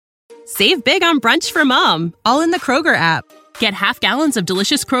Save big on brunch for mom, all in the Kroger app. Get half gallons of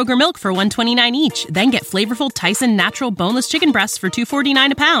delicious Kroger milk for $1.29 each. Then get flavorful Tyson natural boneless chicken breasts for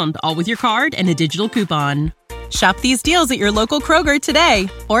 $2.49 a pound, all with your card and a digital coupon. Shop these deals at your local Kroger today,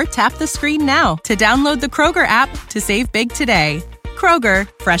 or tap the screen now to download the Kroger app to save big today. Kroger,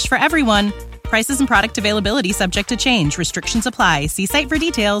 fresh for everyone. Prices and product availability subject to change. Restrictions apply. See site for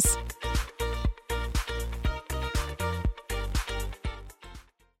details.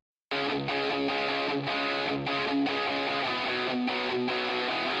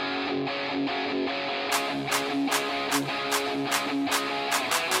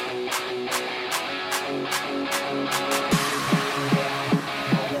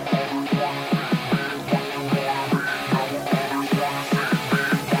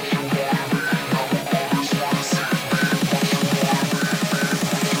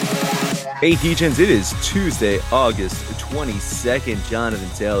 Hey, Teachins, it is Tuesday, August 22nd. Jonathan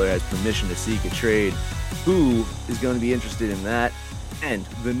Taylor has permission to seek a trade. Who is going to be interested in that? And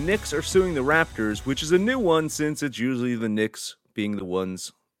the Knicks are suing the Raptors, which is a new one since it's usually the Knicks being the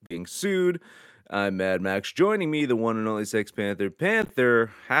ones being sued. I'm Mad Max. Joining me, the one and only Sex Panther. Panther,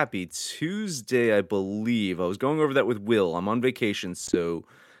 happy Tuesday, I believe. I was going over that with Will. I'm on vacation, so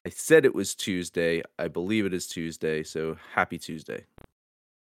I said it was Tuesday. I believe it is Tuesday, so happy Tuesday.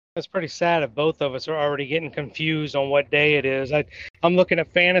 It's pretty sad if both of us are already getting confused on what day it is. I'm looking at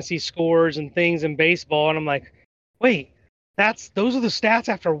fantasy scores and things in baseball, and I'm like, wait, those are the stats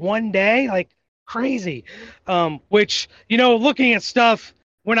after one day? Like, crazy. Which, looking at stuff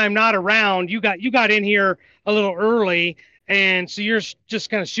when I'm not around, you got in here a little early, and so you're just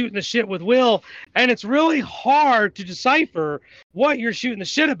kind of shooting the shit with Will, and it's really hard to decipher what you're shooting the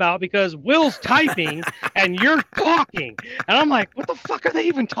shit about because Will's typing and you're talking, and I'm like, what the fuck are they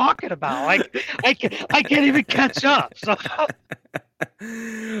even talking about? Like, I can't even catch up. So.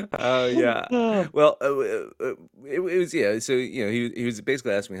 Yeah. Well, it was So he was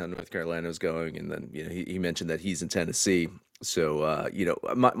basically asking me how North Carolina was going, and then he mentioned that he's in Tennessee. So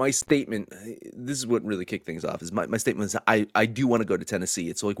my statement. This is what really kicked things off. Is my statement is I do want to go to Tennessee.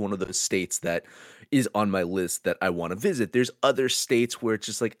 It's like one of those states that is on my list that I want to visit. There's other states where it's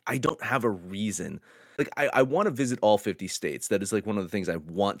just like I don't have a reason. Like I want to visit all 50 states. That is like one of the things I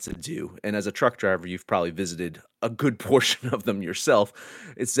want to do. And as a truck driver, you've probably visited a good portion of them yourself.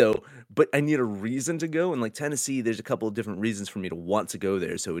 But I need a reason to go. And like Tennessee, there's a couple of different reasons for me to want to go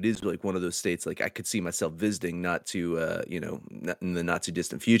there. So it is like one of those states like I could see myself visiting, not in the not too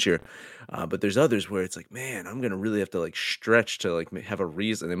distant future. But there's others where it's like, man, I'm gonna really have to like stretch to like have a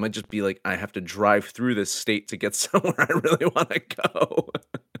reason. It might just be like I have to drive through this state to get somewhere I really want to go.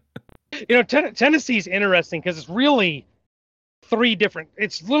 Tennessee's interesting because it's literally three different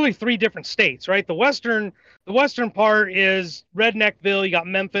states, right? The western part is Redneckville. You got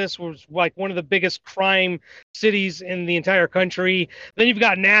Memphis, which was like one of the biggest crime cities in the entire country. Then you've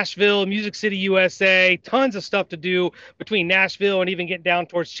got Nashville, Music City, USA, tons of stuff to do between Nashville and even getting down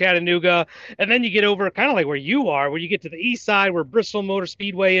towards Chattanooga. And then you get over kind of like where you are, where you get to the east side where Bristol Motor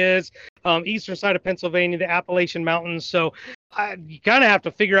Speedway is, eastern side of Pennsylvania, the Appalachian Mountains. So you kind of have to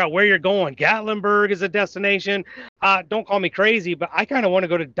figure out where you're going. Gatlinburg is a destination. Don't call me crazy, but I kind of want to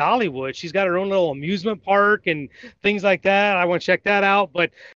go to Dollywood. She's got her own little amusement park and things like that. I want to check that out.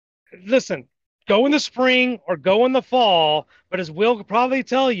 But listen, go in the spring or go in the fall. But as Will could probably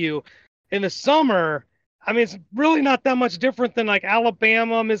tell you, in the summer, I mean, it's really not that much different than like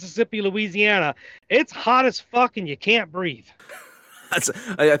Alabama, Mississippi, Louisiana. It's hot as fuck and you can't breathe.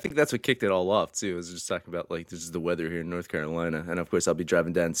 I think that's what kicked it all off too. Is just talking about like this is the weather here in North Carolina, and of course I'll be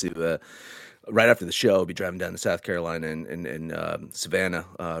driving down to right after the show. I'll be driving down to South Carolina and Savannah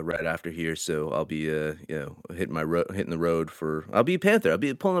right after here. So I'll be hitting the road for. I'll be a Panther. I'll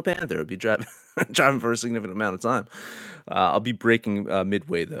be pulling a Panther. I'll be driving for a significant amount of time. I'll be breaking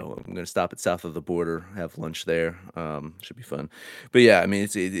midway though. I'm going to stop at south of the border, have lunch there. Should be fun. But yeah, I mean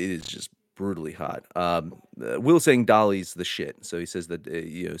it is just brutally hot. Will saying Dolly's the shit, so he says that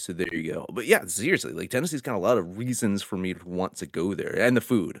so there you go. But yeah, seriously, like Tennessee's got a lot of reasons for me to want to go there, and the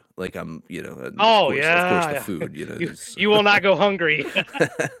food. Like I'm, of course the food. You will not go hungry.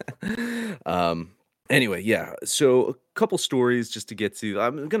 Anyway, yeah. So a couple stories just to get to.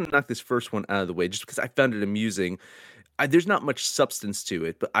 I'm gonna knock this first one out of the way, just because I found it amusing. There's not much substance to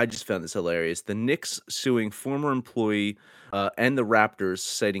it, but I just found this hilarious. The Knicks suing former employee and the Raptors,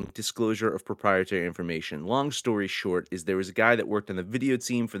 citing disclosure of proprietary information. Long story short is there was a guy that worked on the video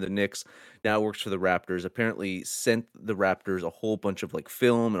team for the Knicks, now works for the Raptors, apparently sent the Raptors a whole bunch of like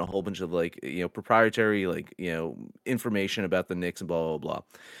film and a whole bunch of like, proprietary, like, information about the Knicks and blah, blah, blah.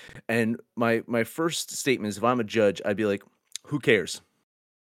 And my first statement is if I'm a judge, I'd be like, who cares?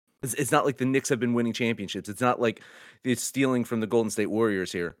 It's not like the Knicks have been winning championships. It's not like it's stealing from the Golden State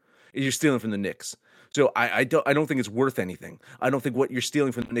Warriors here. You're stealing from the Knicks. So I don't think it's worth anything. I don't think what you're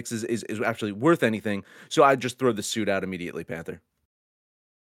stealing from the Knicks is actually worth anything. So I'd just throw the suit out immediately, Panther.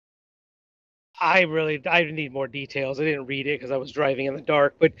 I need more details. I didn't read it because I was driving in the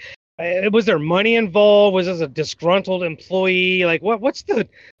dark. But was there money involved? Was this a disgruntled employee? Like what was the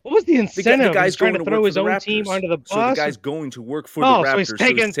incentive? The guy's trying to throw his own Raptors. team under the bus. So the guy's going to work for the Raptors. So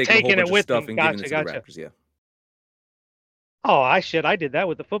he's taking a whole bunch it with of stuff him. and Gotcha, giving it to the Raptors. Yeah. Oh, I did that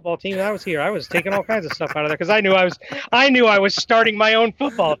with the football team that I was here. I was taking all kinds of stuff out of there because I knew I was starting my own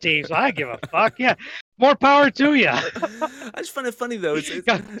football team. So I give a fuck. Yeah, more power to you. I just find it funny though. It's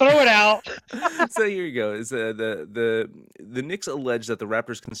throw it out. So here you go. It's the Knicks allege that the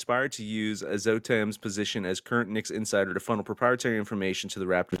Raptors conspired to use Azotam's position as current Knicks insider to funnel proprietary information to the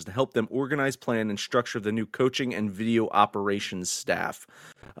Raptors to help them organize, plan, and structure the new coaching and video operations staff.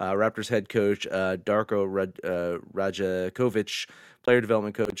 Raptors head coach Darko Rajakovic, player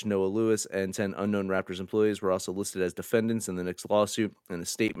development coach Noah Lewis, and 10 unknown Raptors employees were also listed as defendants in the Knicks lawsuit. In a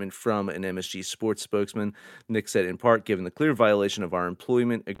statement from an MSG sports spokesman, Knicks said, in part, given the clear violation of our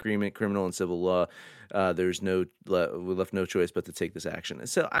employment agreement, criminal and civil law, we left no choice but to take this action.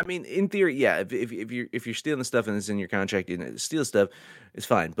 So, I mean, in theory, yeah, if you're stealing stuff and it's in your contract, you steal stuff, it's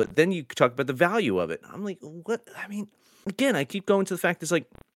fine. But then you talk about the value of it. I'm like, what? I mean, again, I keep going to the fact it's like,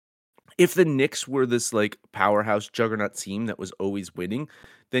 if the Knicks were this like powerhouse juggernaut team that was always winning,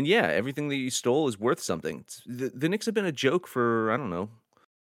 then yeah, everything that you stole is worth something. The Knicks have been a joke for, I don't know,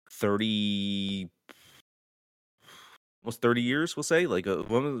 30 years, we'll say. Like,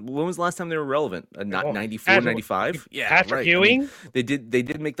 when was the last time they were relevant? Not 94, 95? Yeah, Patrick Ewing? I mean, they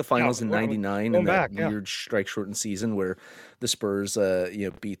did make the finals in 99 in that weird strike-shortened season where the Spurs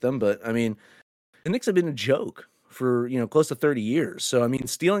beat them. But, I mean, the Knicks have been a joke for close to 30 years. So I mean,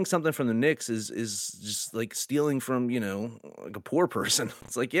 stealing something from the Knicks is just like stealing from like a poor person.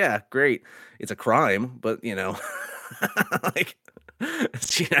 It's like, yeah, great, it's a crime, but like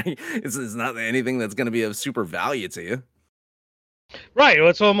it's not anything that's going to be of super value to you. Right. Well,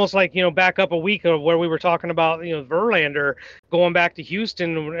 it's almost like back up a week of where we were talking about Verlander going back to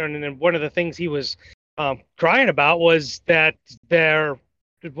Houston, and one of the things he was crying about was that their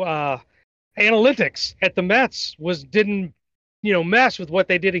analytics at the Mets didn't mesh with what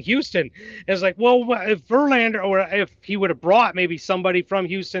they did at Houston. It's like, well, if Verlander, or if he would have brought maybe somebody from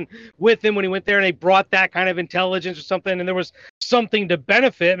Houston with him when he went there, and they brought that kind of intelligence or something, and there was something to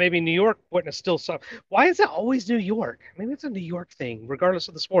benefit, maybe New York wouldn't have still. Why is that always New York? Maybe it's a New York thing, regardless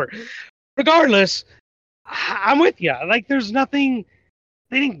of the sport. Regardless, I'm with you. Like, there's nothing.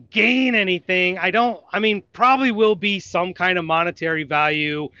 They didn't gain anything. Probably will be some kind of monetary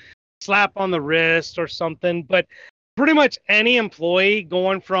value, slap on the wrist or something, but pretty much any employee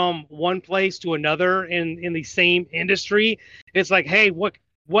going from one place to another in the same industry, it's like, hey, what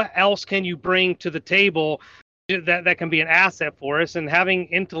else can you bring to the table that can be an asset for us? And having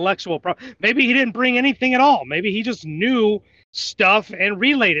intellectual maybe he didn't bring anything at all. Maybe he just knew stuff and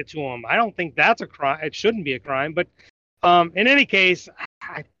relayed it to him. I don't think that's a crime. It shouldn't be a crime, but in any case,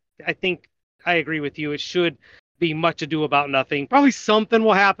 I think I agree with you. It should be much ado about nothing. Probably something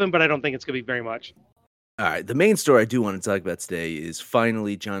will happen, but I don't think it's going to be very much. All right, the main story I do want to talk about today is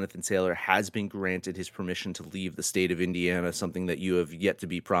finally Jonathon Taylor has been granted his permission to leave the state of Indiana, something that you have yet to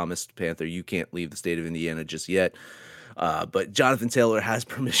be promised, Panther. You can't leave the state of Indiana just yet. But Jonathon Taylor has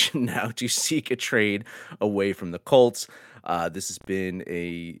permission now to seek a trade away from the Colts. This has been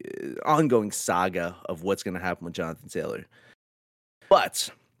a ongoing saga of what's going to happen with Jonathon Taylor.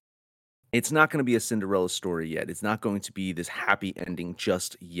 But it's not going to be a Cinderella story yet. It's not going to be this happy ending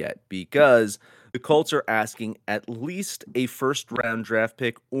just yet, because the Colts are asking at least a first-round draft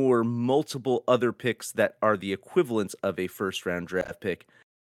pick or multiple other picks that are the equivalent of a first-round draft pick.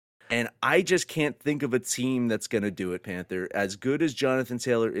 And I just can't think of a team that's going to do it, Panther. As good as Jonathon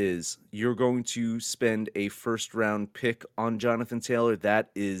Taylor is, you're going to spend a first-round pick on Jonathon Taylor? That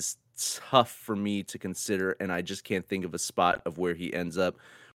is tough for me to consider, and I just can't think of a spot of where he ends up.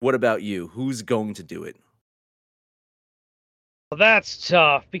 What about you? Who's going to do it? Well, that's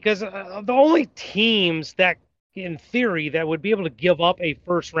tough, because the only teams that, in theory, that would be able to give up a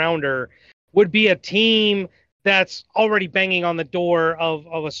first rounder would be a team that's already banging on the door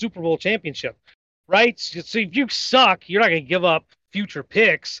of a Super Bowl championship, right? So if you suck, you're not going to give up future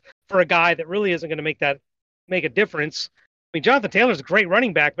picks for a guy that really isn't going to make a difference. I mean, Jonathon Taylor's a great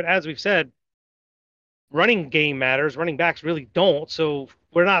running back, but as we've said, running game matters. Running backs really don't. So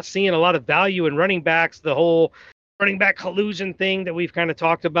we're not seeing a lot of value in running backs. The whole running back collusion thing that we've kind of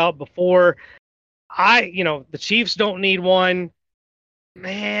talked about before. The Chiefs don't need one.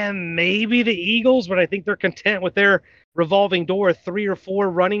 Man, maybe the Eagles, but I think they're content with their revolving door of 3 or 4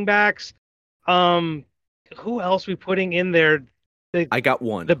 running backs. Who else we putting in there? I got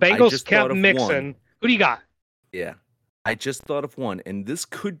one. The I Bengals just kept thought of mixing. one. Who do you got? Yeah. I just thought of one, and this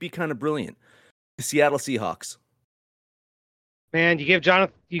could be kind of brilliant. The Seattle Seahawks. Man, you give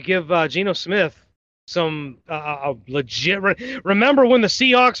Geno Smith some legit. Remember when the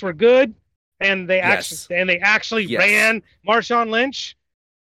Seahawks were good and they actually ran Marshawn Lynch?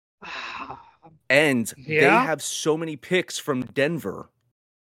 And they have so many picks from Denver.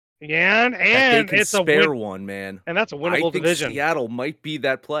 Yeah, and they can spare one, man. And that's a winnable division. I think Seattle might be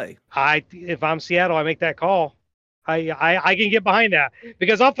that play. If I'm Seattle, I make that call. I can get behind that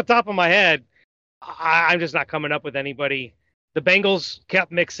because off the top of my head, I'm just not coming up with anybody. The Bengals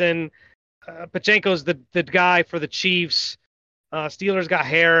kept mixing. Pachenko's the guy for the Chiefs. Steelers got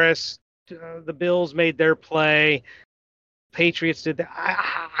Harris. The Bills made their play. Patriots did that.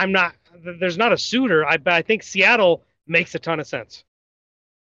 I'm not. There's not a suitor. But I think Seattle makes a ton of sense,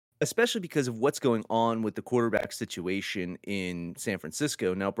 especially because of what's going on with the quarterback situation in San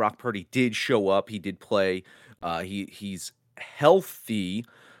Francisco. Now, Brock Purdy did show up. He did play. He's healthy,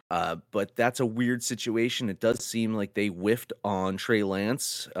 but that's a weird situation. It does seem like they whiffed on Trey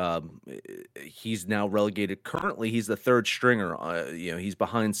Lance. He's now relegated. Currently, he's the third stringer. He's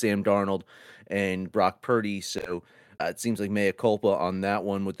behind Sam Darnold and Brock Purdy. So it seems like mea culpa on that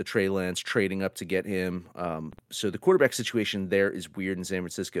one with the Trey Lance trading up to get him. So the quarterback situation there is weird in San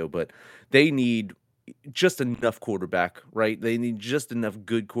Francisco, but they need just enough quarterback, right? They need just enough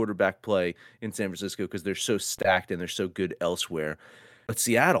good quarterback play in San Francisco because they're so stacked and they're so good elsewhere. But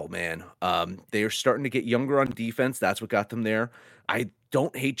Seattle, man, they are starting to get younger on defense. That's what got them there. I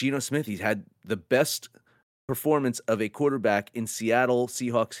don't hate Geno Smith. He's had the best performance of a quarterback in Seattle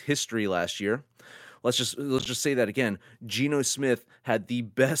Seahawks history last year. Let's just say that again. Geno Smith had the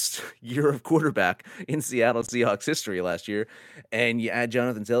best year of quarterback in Seattle Seahawks history last year, and you add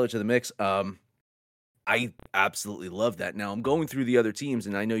Jonathan Taylor to the mix. I absolutely love that. Now I'm going through the other teams,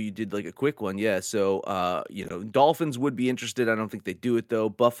 and I know you did like a quick one, yeah. So Dolphins would be interested. I don't think they do it though.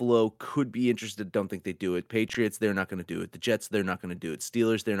 Buffalo could be interested. Don't think they do it. Patriots, they're not going to do it. The Jets, they're not going to do it.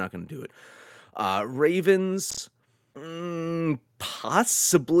 Steelers, they're not going to do it. Ravens.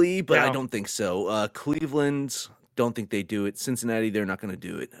 Possibly, but I don't think so. Cleveland, don't think they do it. Cincinnati, they're not going to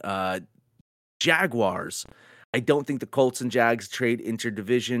do it. Jaguars, I don't think the Colts and Jags trade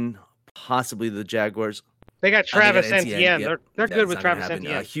interdivision. Possibly the Jaguars. They got Travis Etienne. Yep. They're good with Travis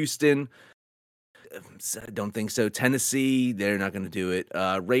Etienne. Houston, I don't think so. Tennessee, they're not going to do it.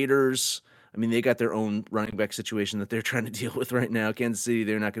 Raiders, I mean, they got their own running back situation that they're trying to deal with right now. Kansas City,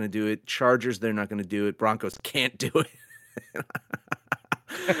 they're not going to do it. Chargers, they're not going to do it. Broncos can't do it.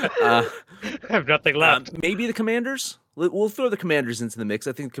 I have nothing left. Maybe the Commanders. We'll throw the Commanders into the mix.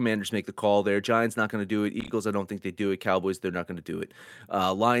 I think the Commanders make the call there. Giants not going to do it. Eagles, I don't think they do it. Cowboys, they're not going to do it.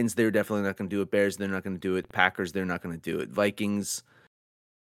 Lions, they're definitely not going to do it. Bears, they're not going to do it. Packers, they're not going to do it. Vikings,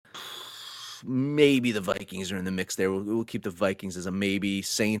 maybe the Vikings are in the mix there. We'll keep the Vikings as a maybe.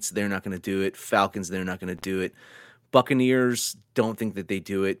 Saints, they're not going to do it. Falcons, they're not going to do it. Buccaneers, don't think that they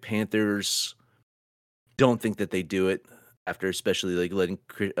do it. Panthers, don't think that they do it after especially like letting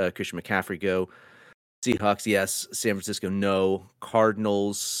Christian McCaffrey go. Seahawks, yes. San Francisco, no.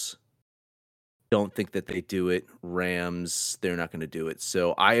 Cardinals, don't think that they do it. Rams, they're not going to do it.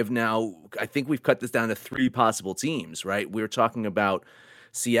 So I think we've cut this down to 3 possible teams, right? We're talking about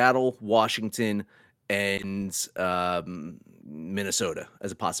Seattle, Washington, and Minnesota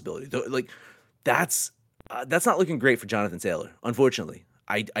as a possibility. Like that's not looking great for Jonathan Taylor, unfortunately.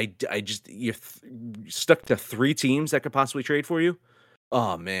 You're stuck to 3 teams that could possibly trade for you.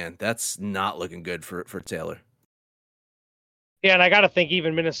 Oh man, that's not looking good for Taylor. Yeah, and I got to think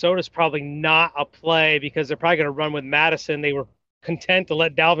even Minnesota's probably not a play because they're probably going to run with Madison. They were content to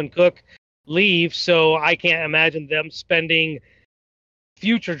let Dalvin Cook leave, so I can't imagine them spending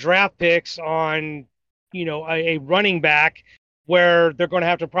future draft picks on, a running back where they're going to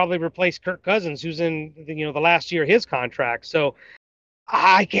have to probably replace Kirk Cousins, who's in, the last year of his contract. So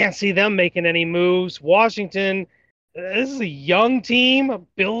I can't see them making any moves. Washington, this is a young team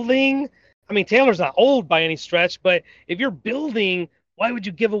building. I mean, Taylor's not old by any stretch, but if you're building, why would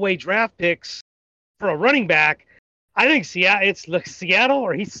you give away draft picks for a running back? I think Seattle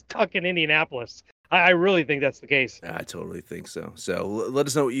or he's stuck in Indianapolis. I really think that's the case. I totally think so. So let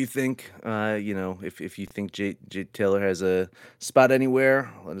us know what you think. If you think J. Taylor has a spot anywhere,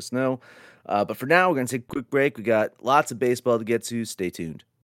 let us know. But for now, we're going to take a quick break. We got lots of baseball to get to. Stay tuned.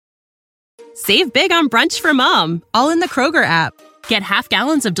 Save big on brunch for mom, all in the Kroger app. Get half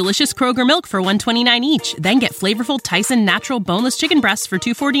gallons of delicious Kroger milk for $1.29 each. Then get flavorful Tyson natural boneless chicken breasts for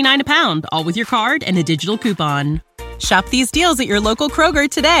 $2.49 a pound, all with your card and a digital coupon. Shop these deals at your local Kroger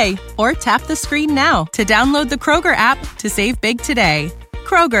today, or tap the screen now to download the Kroger app to save big today.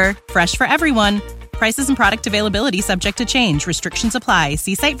 Kroger, fresh for everyone. Prices and product availability subject to change. Restrictions apply.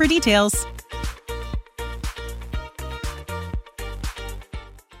 See site for details.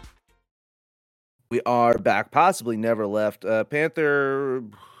 We are back, possibly never left. Panther,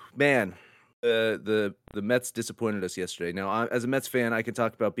 man, the Mets disappointed us yesterday. Now, as a Mets fan, I can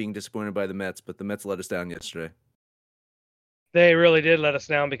talk about being disappointed by the Mets, but the Mets let us down yesterday. They really did let us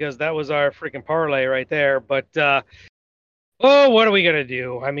down because that was our freaking parlay right there. But what are we gonna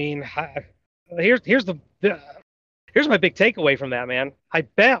do? I mean, here's my big takeaway from that, man. I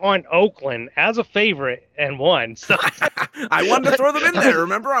bet on Oakland as a favorite and won. So I wanted to throw them in there.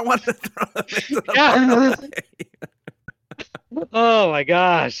 Remember, I wanted to throw them into the parlay. Oh my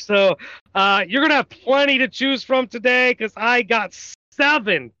gosh! So you're gonna have plenty to choose from today because I got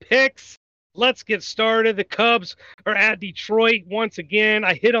 7 picks. Let's get started. The Cubs are at Detroit once again.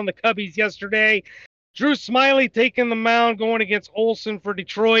 I hit on the Cubbies yesterday. Drew Smiley taking the mound, going against Olsen for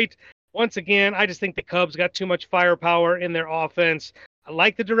Detroit. Once again, I just think the Cubs got too much firepower in their offense. I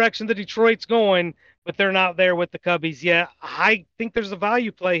like the direction the Detroit's going, but they're not there with the Cubbies yet. I think there's a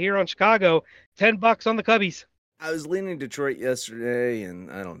value play here on Chicago. $10 on the Cubbies. I was leaning Detroit yesterday, and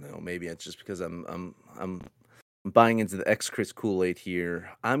I don't know. Maybe it's just because I'm buying into the Chris Kool-Aid here.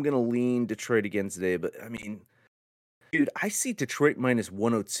 I'm gonna lean Detroit again today, but I mean, dude, I see Detroit minus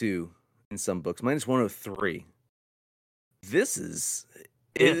 102 in some books, minus 103. This is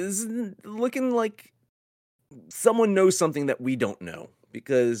looking like someone knows something that we don't know,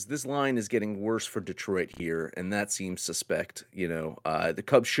 because this line is getting worse for Detroit here, and that seems suspect. The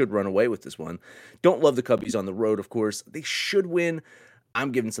Cubs should run away with this one. Don't love the Cubbies on the road, of course. They should win.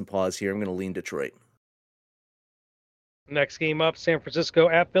 I'm giving some pause here. I'm going to lean Detroit. Next game up, San Francisco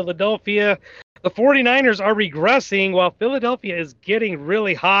at Philadelphia. The 49ers are regressing while Philadelphia is getting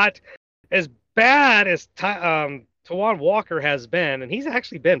really hot. As bad as Tawan Walker has been, and he's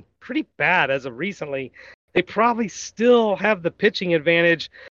actually been pretty bad as of recently, they probably still have the pitching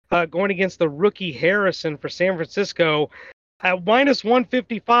advantage going against the rookie Harrison for San Francisco. At minus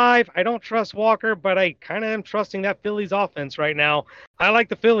 155, I don't trust Walker, but I kind of am trusting that Phillies offense right now. I like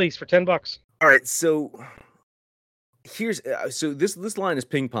the Phillies for $10. All right, so this line is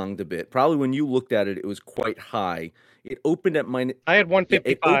ping-ponged a bit. Probably when you looked at it, it was quite high. It opened at minus. I had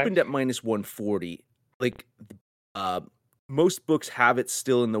 155. It opened at minus 140. Like, most books have it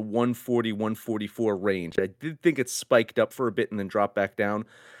still in the 140, 144 range. I did think it spiked up for a bit and then dropped back down.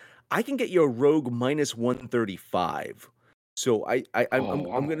 I can get you a rogue minus 135. So I'm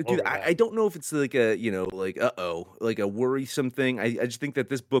going to do that. I don't know if it's like a, like a worrisome thing. I just think that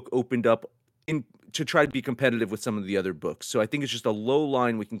this book opened up to try to be competitive with some of the other books. So I think it's just a low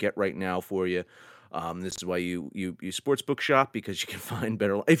line we can get right now for you. This is why you sportsbook shop, because you can find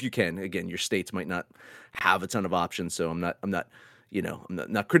better if you can. Again, your states might not have a ton of options, so I'm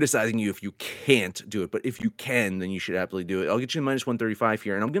not criticizing you if you can't do it. But if you can, then you should absolutely do it. I'll get you minus 135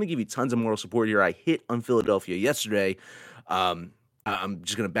 here, and I'm going to give you tons of moral support here. I hit on Philadelphia yesterday. I'm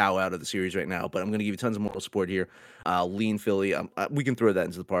just going to bow out of the series right now, but I'm going to give you tons of moral support here. Lean Philly. We can throw that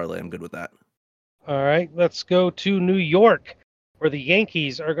into the parlay. I'm good with that. All right, let's go to New York, where the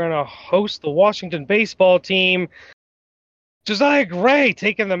Yankees are going to host the Washington baseball team. Josiah Gray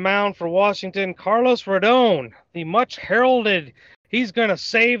taking the mound for Washington. Carlos Rodon, the much heralded, he's going to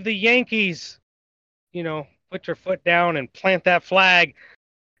save the Yankees. Put your foot down and plant that flag.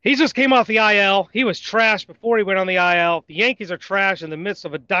 He just came off the IL. He was trash before he went on the IL. The Yankees are trash in the midst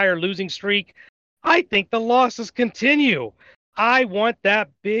of a dire losing streak. I think the losses continue. I want that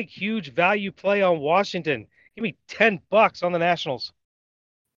big, huge value play on Washington. Give me $10 on the Nationals.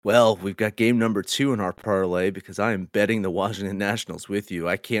 Well, we've got game number 2 in our parlay because I am betting the Washington Nationals with you.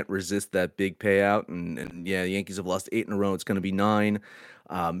 I can't resist that big payout. And yeah, the Yankees have lost 8 in a row. It's going to be 9.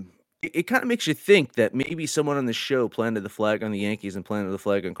 It kind of makes you think that maybe someone on the show planted the flag on the Yankees and planted the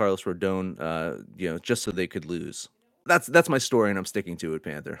flag on Carlos Rodon, just so they could lose. That's my story, and I'm sticking to it,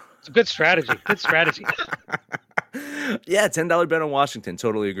 Panther. It's a good strategy. Good strategy. Yeah, $10 bet on Washington.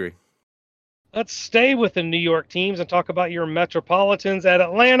 Totally agree. Let's stay with the New York teams and talk about your Metropolitans at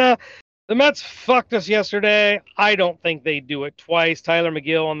Atlanta. The Mets fucked us yesterday. I don't think they do it twice. Tyler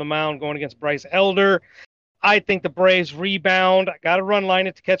McGill on the mound going against Bryce Elder. I think the Braves rebound. I got to run line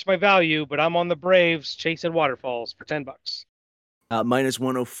it to catch my value, but I'm on the Braves chasing waterfalls for $10. Minus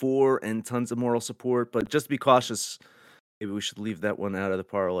 104 and tons of moral support, but just be cautious. Maybe we should leave that one out of the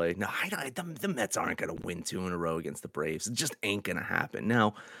parlay. No, the Mets aren't going to win 2 in a row against the Braves. It just ain't going to happen.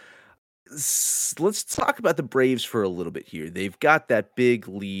 Now, let's talk about the Braves for a little bit here. They've got that big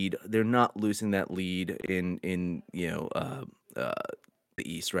lead. They're not losing that lead in the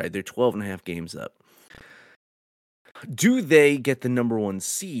East, right? They're 12 and a half games up. Do they get the number 1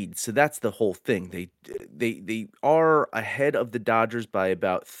 seed? So that's the whole thing. They are ahead of the Dodgers by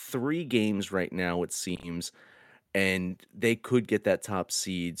about 3 games right now, it seems, and they could get that top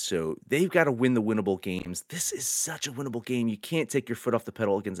seed. So they've got to win the winnable games. This is such a winnable game. You can't take your foot off the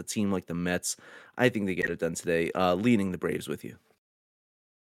pedal against a team like the Mets. I think they get it done today. Leaning the Braves with you.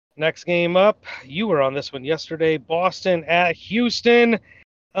 Next game up, you were on this one yesterday. Boston at Houston.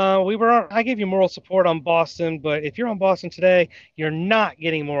 I gave you moral support on Boston, but if you're on Boston today, you're not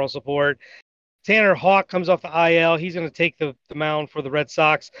getting moral support. Tanner Houck comes off the IL. He's going to take the mound for the Red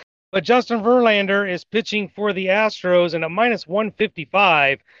Sox. But Justin Verlander is pitching for the Astros, and at minus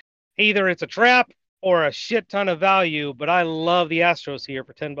 155, either it's a trap or a shit ton of value, but I love the Astros here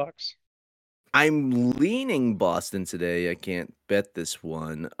for $10. I'm leaning Boston today. I can't bet this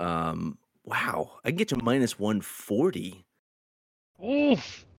one. Wow, I can get to minus 140.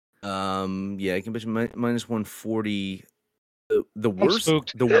 Oof. Yeah, I can bet you minus 140. The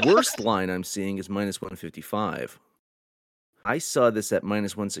worst line I'm seeing is minus 155. I saw this at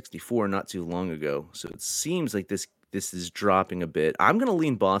minus 164 not too long ago, so it seems like this is dropping a bit. I'm going to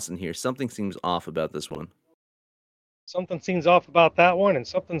lean Boston here. Something seems off about this one. Something seems off about that one, and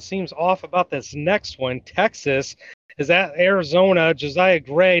something seems off about this next one. Texas is at Arizona. Josiah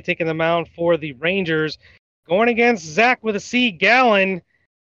Gray taking the mound for the Rangers, going against Zach with a C. Gallen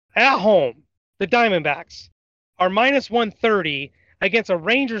at home. The Diamondbacks are minus 130 against a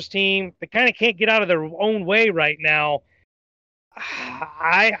Rangers team that kind of can't get out of their own way right now.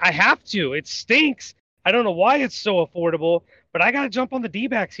 I have to. It stinks. I don't know why it's so affordable, but I got to jump on the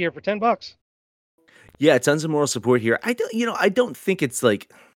D-backs here for $10. Yeah, tons of moral support here. I don't think it's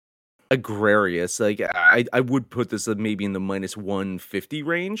like egregious. Like I would put this maybe in the minus 150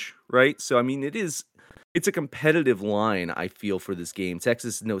 range, right? So I mean, it's a competitive line, I feel, for this game.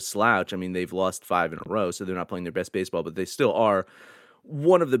 Texas, no slouch. I mean, they've lost 5 in a row, so they're not playing their best baseball, but they still are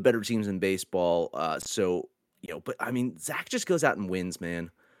one of the better teams in baseball. But I mean, Zach just goes out and wins,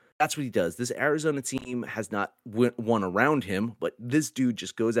 man. That's what he does. This Arizona team has not won around him, but this dude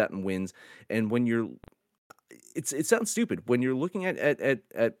just goes out and wins. And when it sounds stupid when you're looking at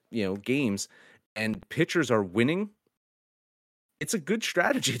games and pitchers are winning. It's a good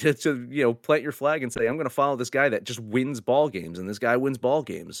strategy to plant your flag and say, I'm going to follow this guy that just wins ball games, and this guy wins ball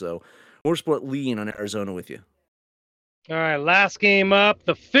games. So more sport lean on Arizona with you. All right, last game up,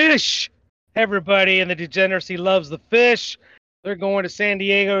 the Fish. Everybody in the degeneracy loves the Fish. They're going to San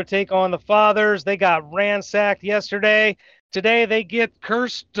Diego to take on the Fathers. They got ransacked yesterday. Today they get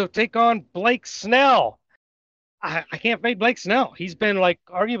cursed to take on Blake Snell. I can't fade Blake Snell. He's been like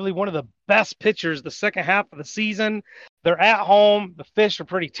arguably one of the best pitchers the second half of the season. They're at home. The Fish are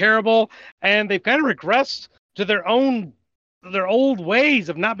pretty terrible, and they've kind of regressed to their old ways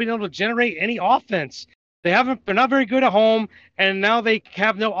of not being able to generate any offense. They're not very good at home, and now they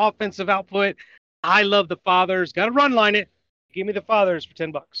have no offensive output. I love the Fathers. Got to run line it. Give me the Fathers for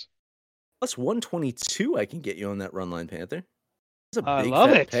 $10. Plus 122, I can get you on that run line, Panther. That's a big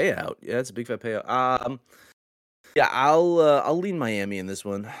fat payout. Yeah, it's a big fat payout. Yeah, I'll lean Miami in this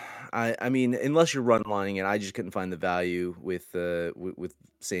one. I mean, unless you're run lining it, I just couldn't find the value with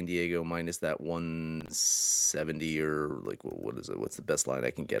San Diego minus that 170 or like what is it? What's the best line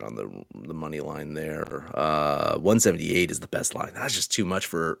I can get on the money line there? 178 is the best line. That's just too much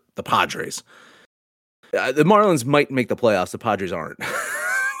for the Padres. The Marlins might make the playoffs. The Padres aren't.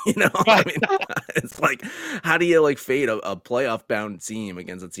 I mean, it's like, how do you fade a playoff bound team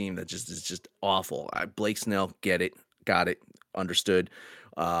against a team that is just awful? Blake Snell, got it, understood.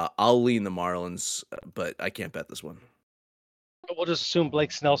 I'll lean the Marlins, but I can't bet this one. We'll just assume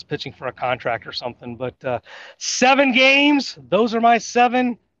Blake Snell's pitching for a contract or something. But 7 games, those are my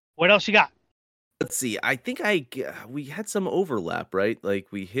 7. What else you got? Let's see. I think we had some overlap, right? Like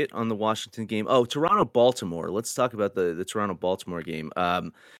we hit on the Washington game. Oh, Toronto-Baltimore. Let's talk about the Toronto-Baltimore game.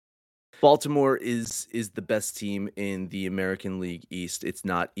 Baltimore is the best team in the American League East. It's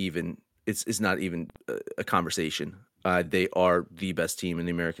not even a conversation. They are the best team in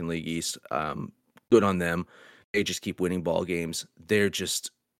the American League East. Good on them. They just keep winning ball games. They're just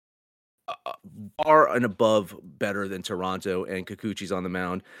far and above better than Toronto, and Kikuchi's on the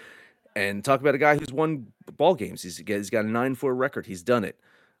mound. And talk about a guy who's won ball games. He's got a 9-4 record. He's done it.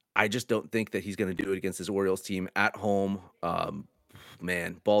 I just don't think that he's going to do it against his Orioles team at home.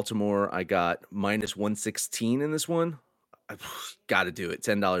 Man, Baltimore, I got minus 116 in this one. got to do it.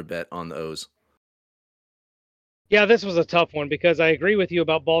 $10 bet on the O's. Yeah, this was a tough one because I agree with you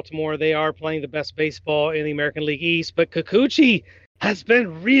about Baltimore. They are playing the best baseball in the American League East, but Kikuchi has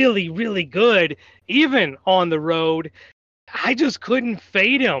been really, really good, even on the road. I just couldn't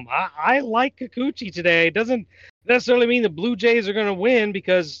fade him. I like Kikuchi today. It doesn't necessarily mean the Blue Jays are going to win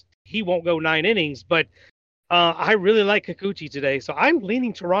because he won't go 9 innings, but I really like Kikuchi today, so I'm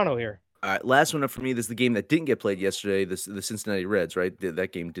leaning Toronto here. All right, last one up for me. This is the game that didn't get played yesterday, the Cincinnati Reds, right?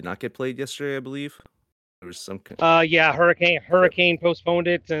 That game did not get played yesterday, I believe. There was some. Yeah, Hurricane postponed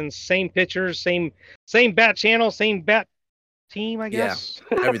it, and same pitchers, same bat channel, same bat team, I guess.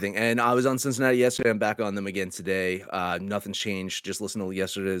 Yeah, everything. And I was on Cincinnati yesterday. I'm back on them again today. Nothing's changed. Just listen to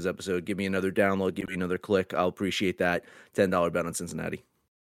yesterday's episode. Give me another download. Give me another click. I'll appreciate that. $10 bet on Cincinnati.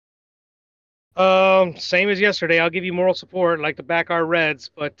 Same as yesterday. I'll give you moral support, like to back our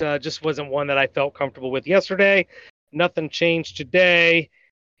Reds, but just wasn't one that I felt comfortable with yesterday. Nothing changed today.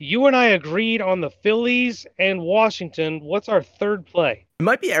 You and I agreed on the Phillies and Washington. What's our third play? It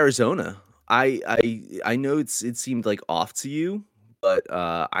might be Arizona. I know it seemed like off to you, but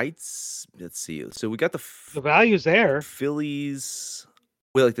let's see. So we got the value's there. Phillies.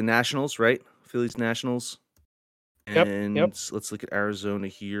 We like the Nationals, right? Phillies Nationals. And yep. Let's look at Arizona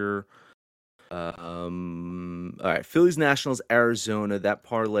here. All right, Phillies Nationals Arizona. That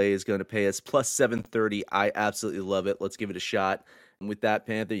parlay is going to pay us plus 730. I absolutely love it. Let's give it a shot. And with that,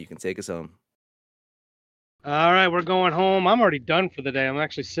 Panther, you can take us home. All right, we're going home. I'm already done for the day. I'm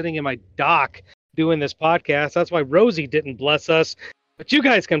actually sitting in my dock doing this podcast. That's why Rosie didn't bless us. But you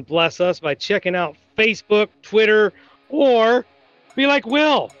guys can bless us by checking out Facebook, Twitter, or be like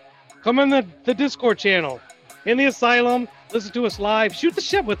Will. Come in the Discord channel, in the asylum, listen to us live, shoot the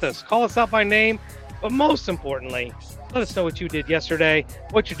shit with us, call us out by name. But most importantly, let us know what you did yesterday,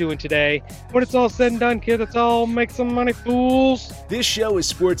 what you're doing today. When it's all said and done, kids, let's all make some money, fools. This show is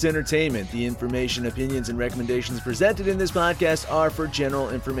sports entertainment. The information, opinions, and recommendations presented in this podcast are for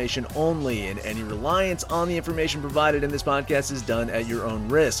general information only, and any reliance on the information provided in this podcast is done at your own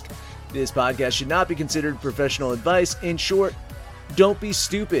risk. This podcast should not be considered professional advice. In short, don't be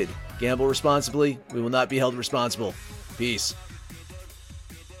stupid. Gamble responsibly. We will not be held responsible. Peace.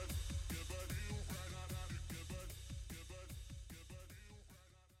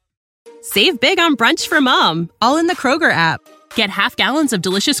 Save big on brunch for mom, all in the Kroger app. Get half gallons of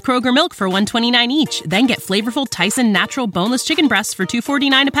delicious Kroger milk for $1.29 each. Then get flavorful Tyson natural boneless chicken breasts for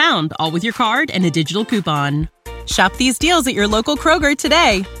 $2.49 a pound, all with your card and a digital coupon. Shop these deals at your local Kroger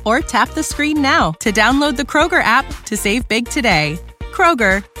today, or tap the screen now to download the Kroger app to save big today.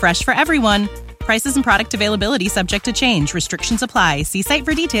 Kroger, fresh for everyone. Prices and product availability subject to change. Restrictions apply. See site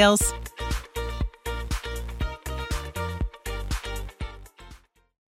for details.